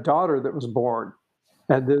I had a daughter that was born,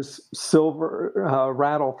 and this silver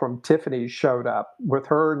rattle from Tiffany's showed up with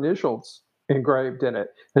her initials engraved in it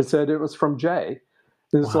and said it was from Jay.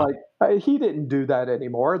 It's Wow. like, he didn't do that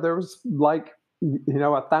anymore. There was like,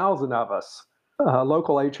 1,000 of us. A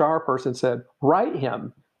local HR person said, write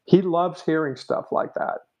him. He loves hearing stuff like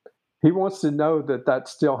that. He wants to know that that's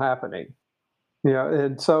still happening.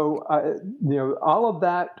 And so, all of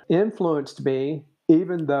that influenced me,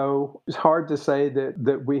 even though it's hard to say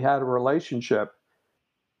that we had a relationship,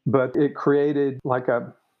 but it created like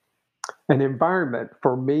an environment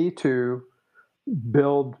for me to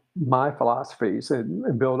build my philosophies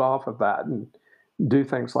and build off of that and do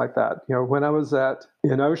things like that. When I was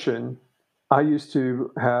in Ocean, I used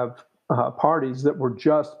to have parties that were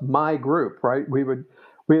just my group, right? We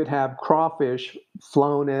would have crawfish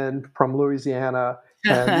flown in from Louisiana,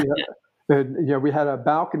 and we had a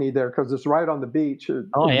balcony there because it's right on the beach.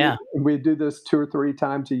 Oh, yeah. We'd do this 2 or 3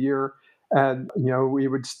 times a year, and we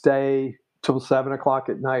would stay till 7 o'clock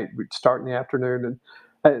at night. We'd start in the afternoon,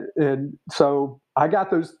 and so I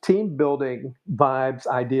got those team building vibes,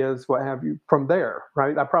 ideas, what have you, from there,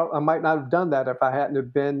 right? I might not have done that if I hadn't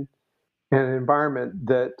have been in an environment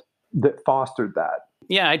that fostered that.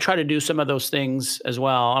 Yeah, I try to do some of those things as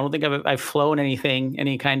well. I don't think I've flown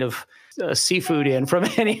any kind of seafood in from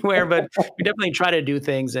anywhere, but we definitely try to do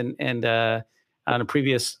things. And on a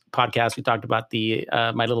previous podcast, we talked about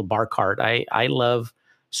my little bar cart. I love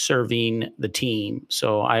serving the team,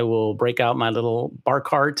 so I will break out my little bar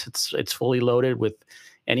cart. It's fully loaded with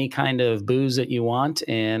any kind of booze that you want,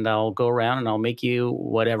 and I'll go around and I'll make you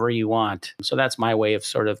whatever you want. So that's my way of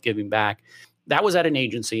sort of giving back. That was at an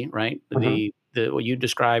agency, right? Mhm. What you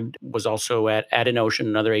described was also at an Ocean,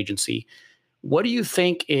 another agency. What do you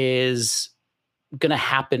think is going to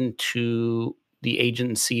happen to the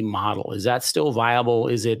agency model? Is that still viable?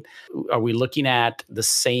 Are we looking at the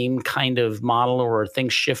same kind of model, or are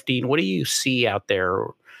things shifting? What do you see out there?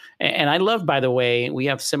 And I love, by the way, we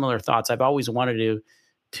have similar thoughts. I've always wanted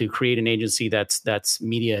to create an agency that's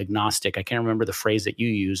media agnostic. I can't remember the phrase that you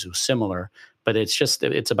used. It was similar, but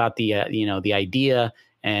it's about the the idea,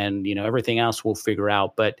 and everything else we'll figure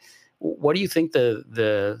out. But what do you think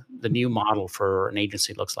the new model for an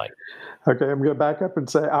agency looks like? Okay, I'm going to back up and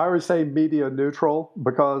say I always say media neutral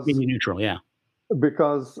Media neutral, yeah.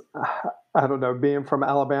 because I don't know, being from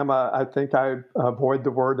Alabama, I think I avoid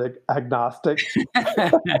the word agnostic.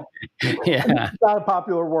 Yeah, It's not a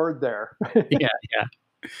popular word there. yeah, yeah.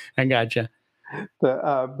 I gotcha.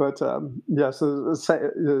 Yes,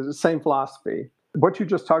 the same philosophy. What you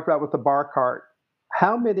just talked about with the bar cart,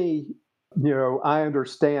 how many, I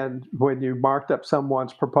understand when you marked up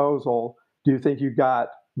someone's proposal, do you think you got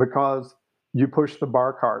because you pushed the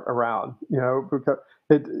bar cart around, because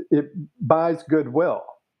it buys goodwill,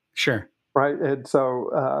 Sure. right? And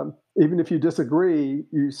so even if you disagree,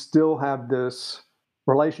 you still have this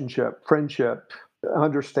relationship, friendship,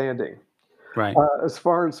 understanding. Right. As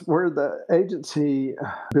far as where the agency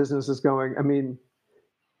business is going, I mean,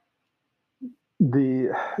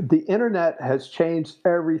 the internet has changed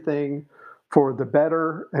everything for the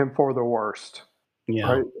better and for the worst,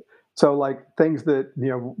 Yeah. right? So like things that,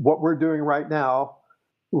 what we're doing right now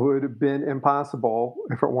would have been impossible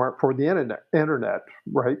if it weren't for the internet,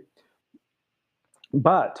 right?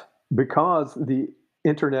 But because the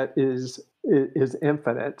internet is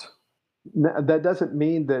infinite, that doesn't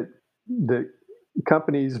mean that the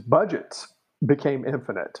company's budgets became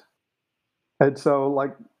infinite. And so,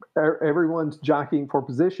 like, everyone's jockeying for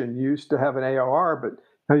position. You used to have an AOR, but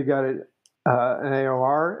now you got an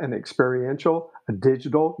AOR, an experiential, a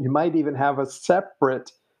digital. You might even have a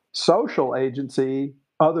separate social agency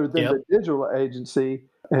other than Yep. the digital agency,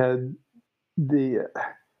 and the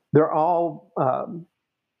they're all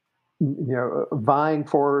vying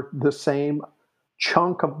for the same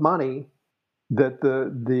chunk of money that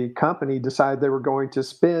the company decided they were going to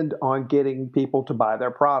spend on getting people to buy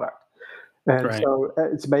their product. And Right. so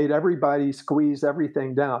it's made everybody squeeze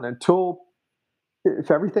everything down until if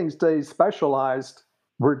everything stays specialized,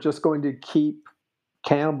 we're just going to keep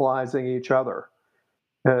cannibalizing each other.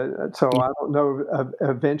 So I don't know.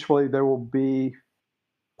 Eventually, there will be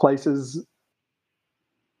places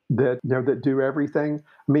that that do everything.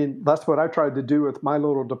 I mean, that's what I tried to do with my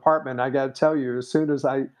little department. I got to tell you, as soon as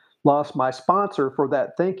I lost my sponsor for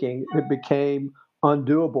that thinking, it became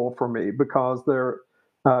undoable for me because there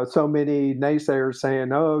so many naysayers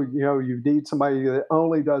saying, "Oh, you need somebody that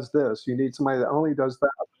only does this. You need somebody that only does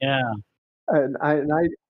that." Yeah. And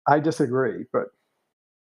I disagree, but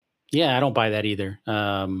Yeah. I don't buy that either.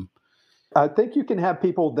 I think you can have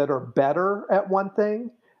people that are better at one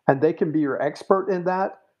thing and they can be your expert in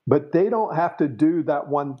that, but they don't have to do that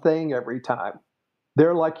one thing every time.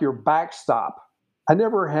 They're like your backstop. I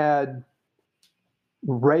never had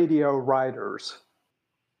radio writers,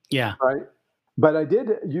 Yeah. right? But I did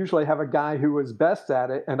usually have a guy who was best at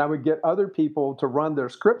it, and I would get other people to run their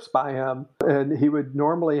scripts by him, and he would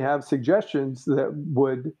normally have suggestions that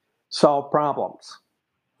would solve problems.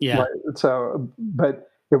 Yeah. Right. So, but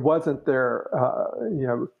it wasn't their,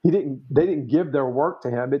 they didn't give their work to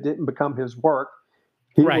him. It didn't become his work.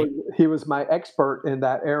 He was, Right. he was my expert in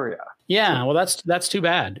that area. Yeah, well, that's too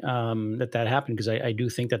bad that happened because I do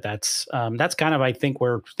think that's kind of I think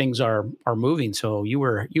where things are moving. So you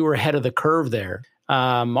were ahead of the curve there.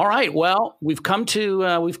 All right, well we've come to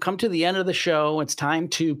the end of the show. It's time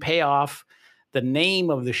to pay off the name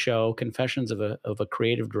of the show, Confessions of a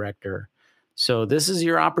Creative Director. So this is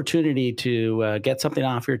your opportunity to get something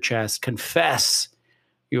off your chest, confess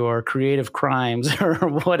your creative crimes or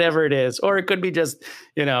whatever it is. Or it could be just,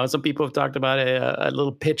 some people have talked about a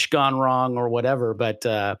little pitch gone wrong or whatever. But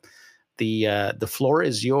the floor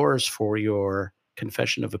is yours for your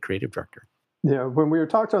confession of a creative director. When we were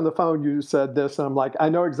talking on the phone, you said this, and I'm like, I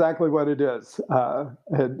know exactly what it is.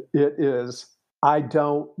 And it is, I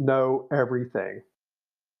don't know everything.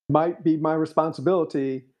 Might be my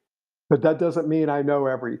responsibility, but that doesn't mean I know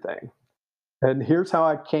everything. And here's how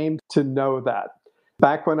I came to know that.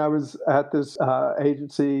 Back when I was at this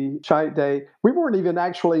agency, Shite Day, we weren't even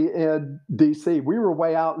actually in DC. We were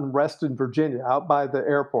way out in Reston, Virginia, out by the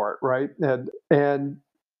airport, right? And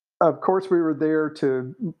of course, we were there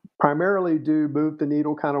to primarily do move the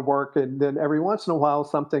needle kind of work. And then every once in a while,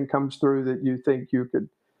 something comes through that you think you could,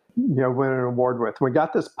 win an award with. We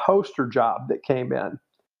got this poster job that came in,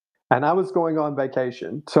 and I was going on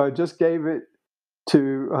vacation. So I just gave it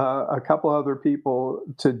to a couple other people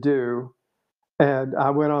to do. And I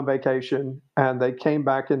went on vacation, and they came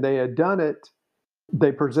back and they had done it.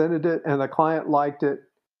 They presented it, and the client liked it.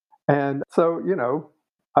 And so,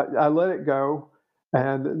 I let it go,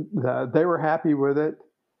 and they were happy with it.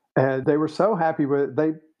 And they were so happy with it,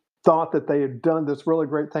 they thought that they had done this really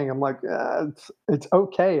great thing. I'm like, it's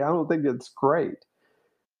okay. I don't think it's great.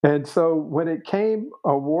 And so when it came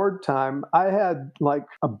award time, I had like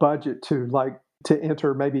a budget to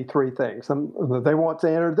enter maybe three things. They want to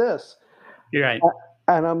enter this. You're right.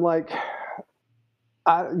 And I'm like,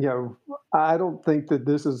 I don't think that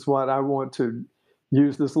this is what I want to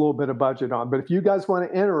use this little bit of budget on. But if you guys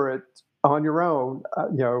want to enter it on your own,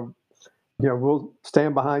 we'll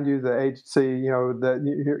stand behind you. The agency,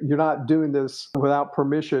 that you're not doing this without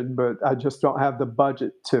permission, but I just don't have the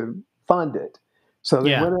budget to fund it. So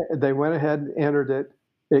they went ahead and entered it.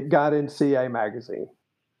 It got in CA magazine.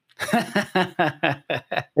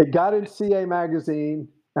 It got in CA magazine.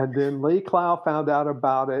 And then Lee Clow found out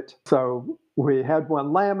about it. So we had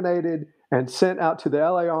one laminated and sent out to the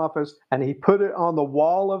LA office, and he put it on the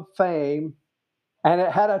wall of fame, and it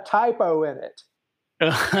had a typo in it.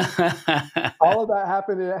 All of that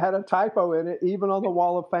happened, and it had a typo in it, even on the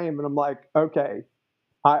wall of fame. And I'm like, okay,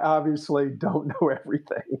 I obviously don't know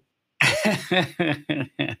everything.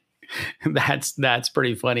 That's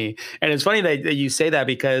pretty funny, and it's funny that you say that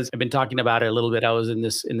because I've been talking about it a little bit. I was in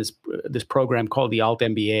this program called the Alt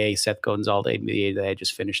MBA, Seth Godin's Alt MBA, that I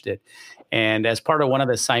just finished it, and as part of one of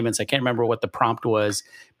the assignments, I can't remember what the prompt was,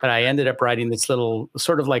 but I ended up writing this little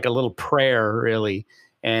sort of like a little prayer, really,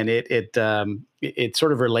 and it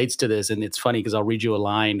sort of relates to this, and it's funny because I'll read you a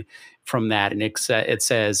line from that, and it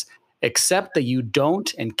says, "Accept that you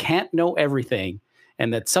don't and can't know everything,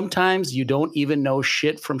 and that sometimes you don't even know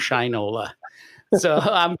shit from Shinola." So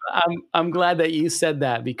I'm glad that you said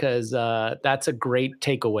that, because that's a great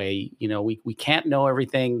takeaway. We can't know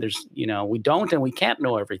everything. There's we don't and we can't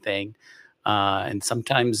know everything, and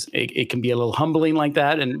sometimes it can be a little humbling like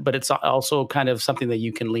that. But it's also kind of something that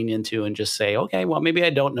you can lean into and just say, okay, well, maybe I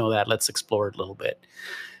don't know that. Let's explore it a little bit.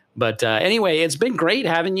 But anyway, it's been great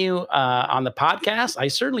having you on the podcast. I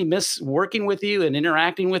certainly miss working with you and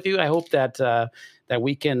interacting with you. I hope that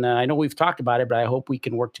we can, I know we've talked about it, but I hope we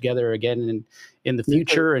can work together again in the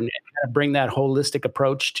future and kind of bring that holistic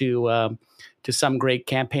approach to some great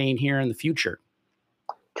campaign here in the future.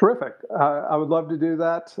 Terrific. I would love to do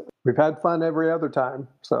that. We've had fun every other time,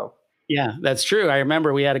 so. Yeah, that's true. I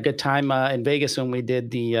remember we had a good time in Vegas when we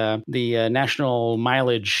did the National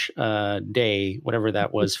Mileage Day, whatever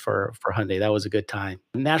that was for Hyundai. That was a good time.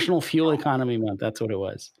 National Fuel Economy Month. That's what it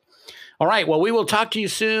was. All right. Well, we will talk to you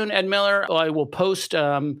soon, Ed Miller. I will post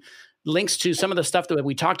links to some of the stuff that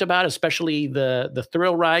we talked about, especially the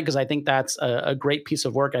Thrill Ride, because I think that's a great piece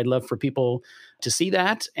of work. I'd love for people to see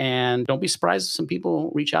that, and don't be surprised if some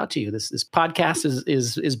people reach out to you. This podcast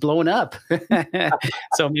is blowing up,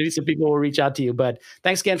 so maybe some people will reach out to you. But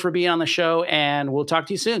thanks again for being on the show, and we'll talk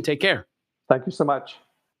to you soon. Take care. Thank you so much.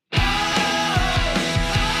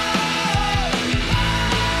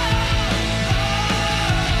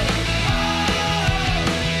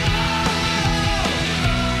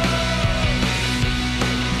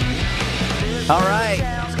 All right,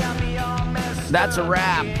 that's a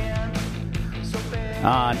wrap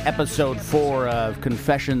on episode 4 of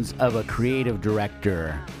Confessions of a Creative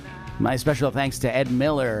Director. My special thanks to Ed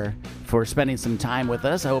Miller for spending some time with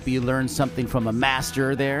us. I hope you learned something from a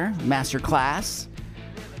master there, master class.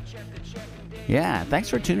 Yeah, thanks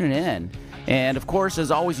for tuning in. And of course, as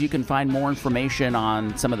always, you can find more information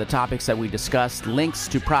on some of the topics that we discussed, links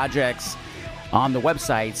to projects on the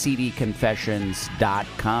website,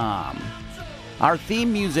 cdconfessions.com. Our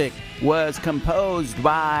theme music was composed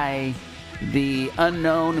by the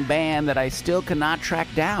unknown band that I still cannot track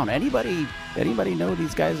down. Anybody know who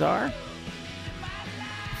these guys are?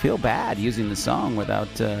 I feel bad using the song without,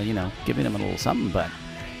 giving them a little something, but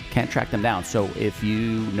can't track them down. So if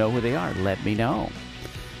you know who they are, let me know.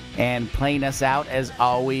 And playing us out, as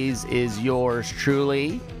always, is yours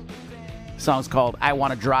truly. The song's called I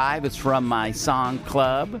Want to Drive. It's from my song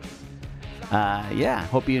club.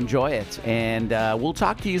 Hope you enjoy it. And we'll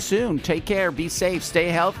talk to you soon. Take care. Be safe. Stay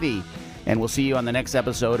healthy. And we'll see you on the next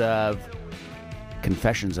episode of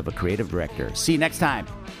Confessions of a Creative Director. See you next time.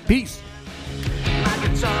 Peace. My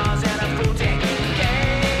guitar's at a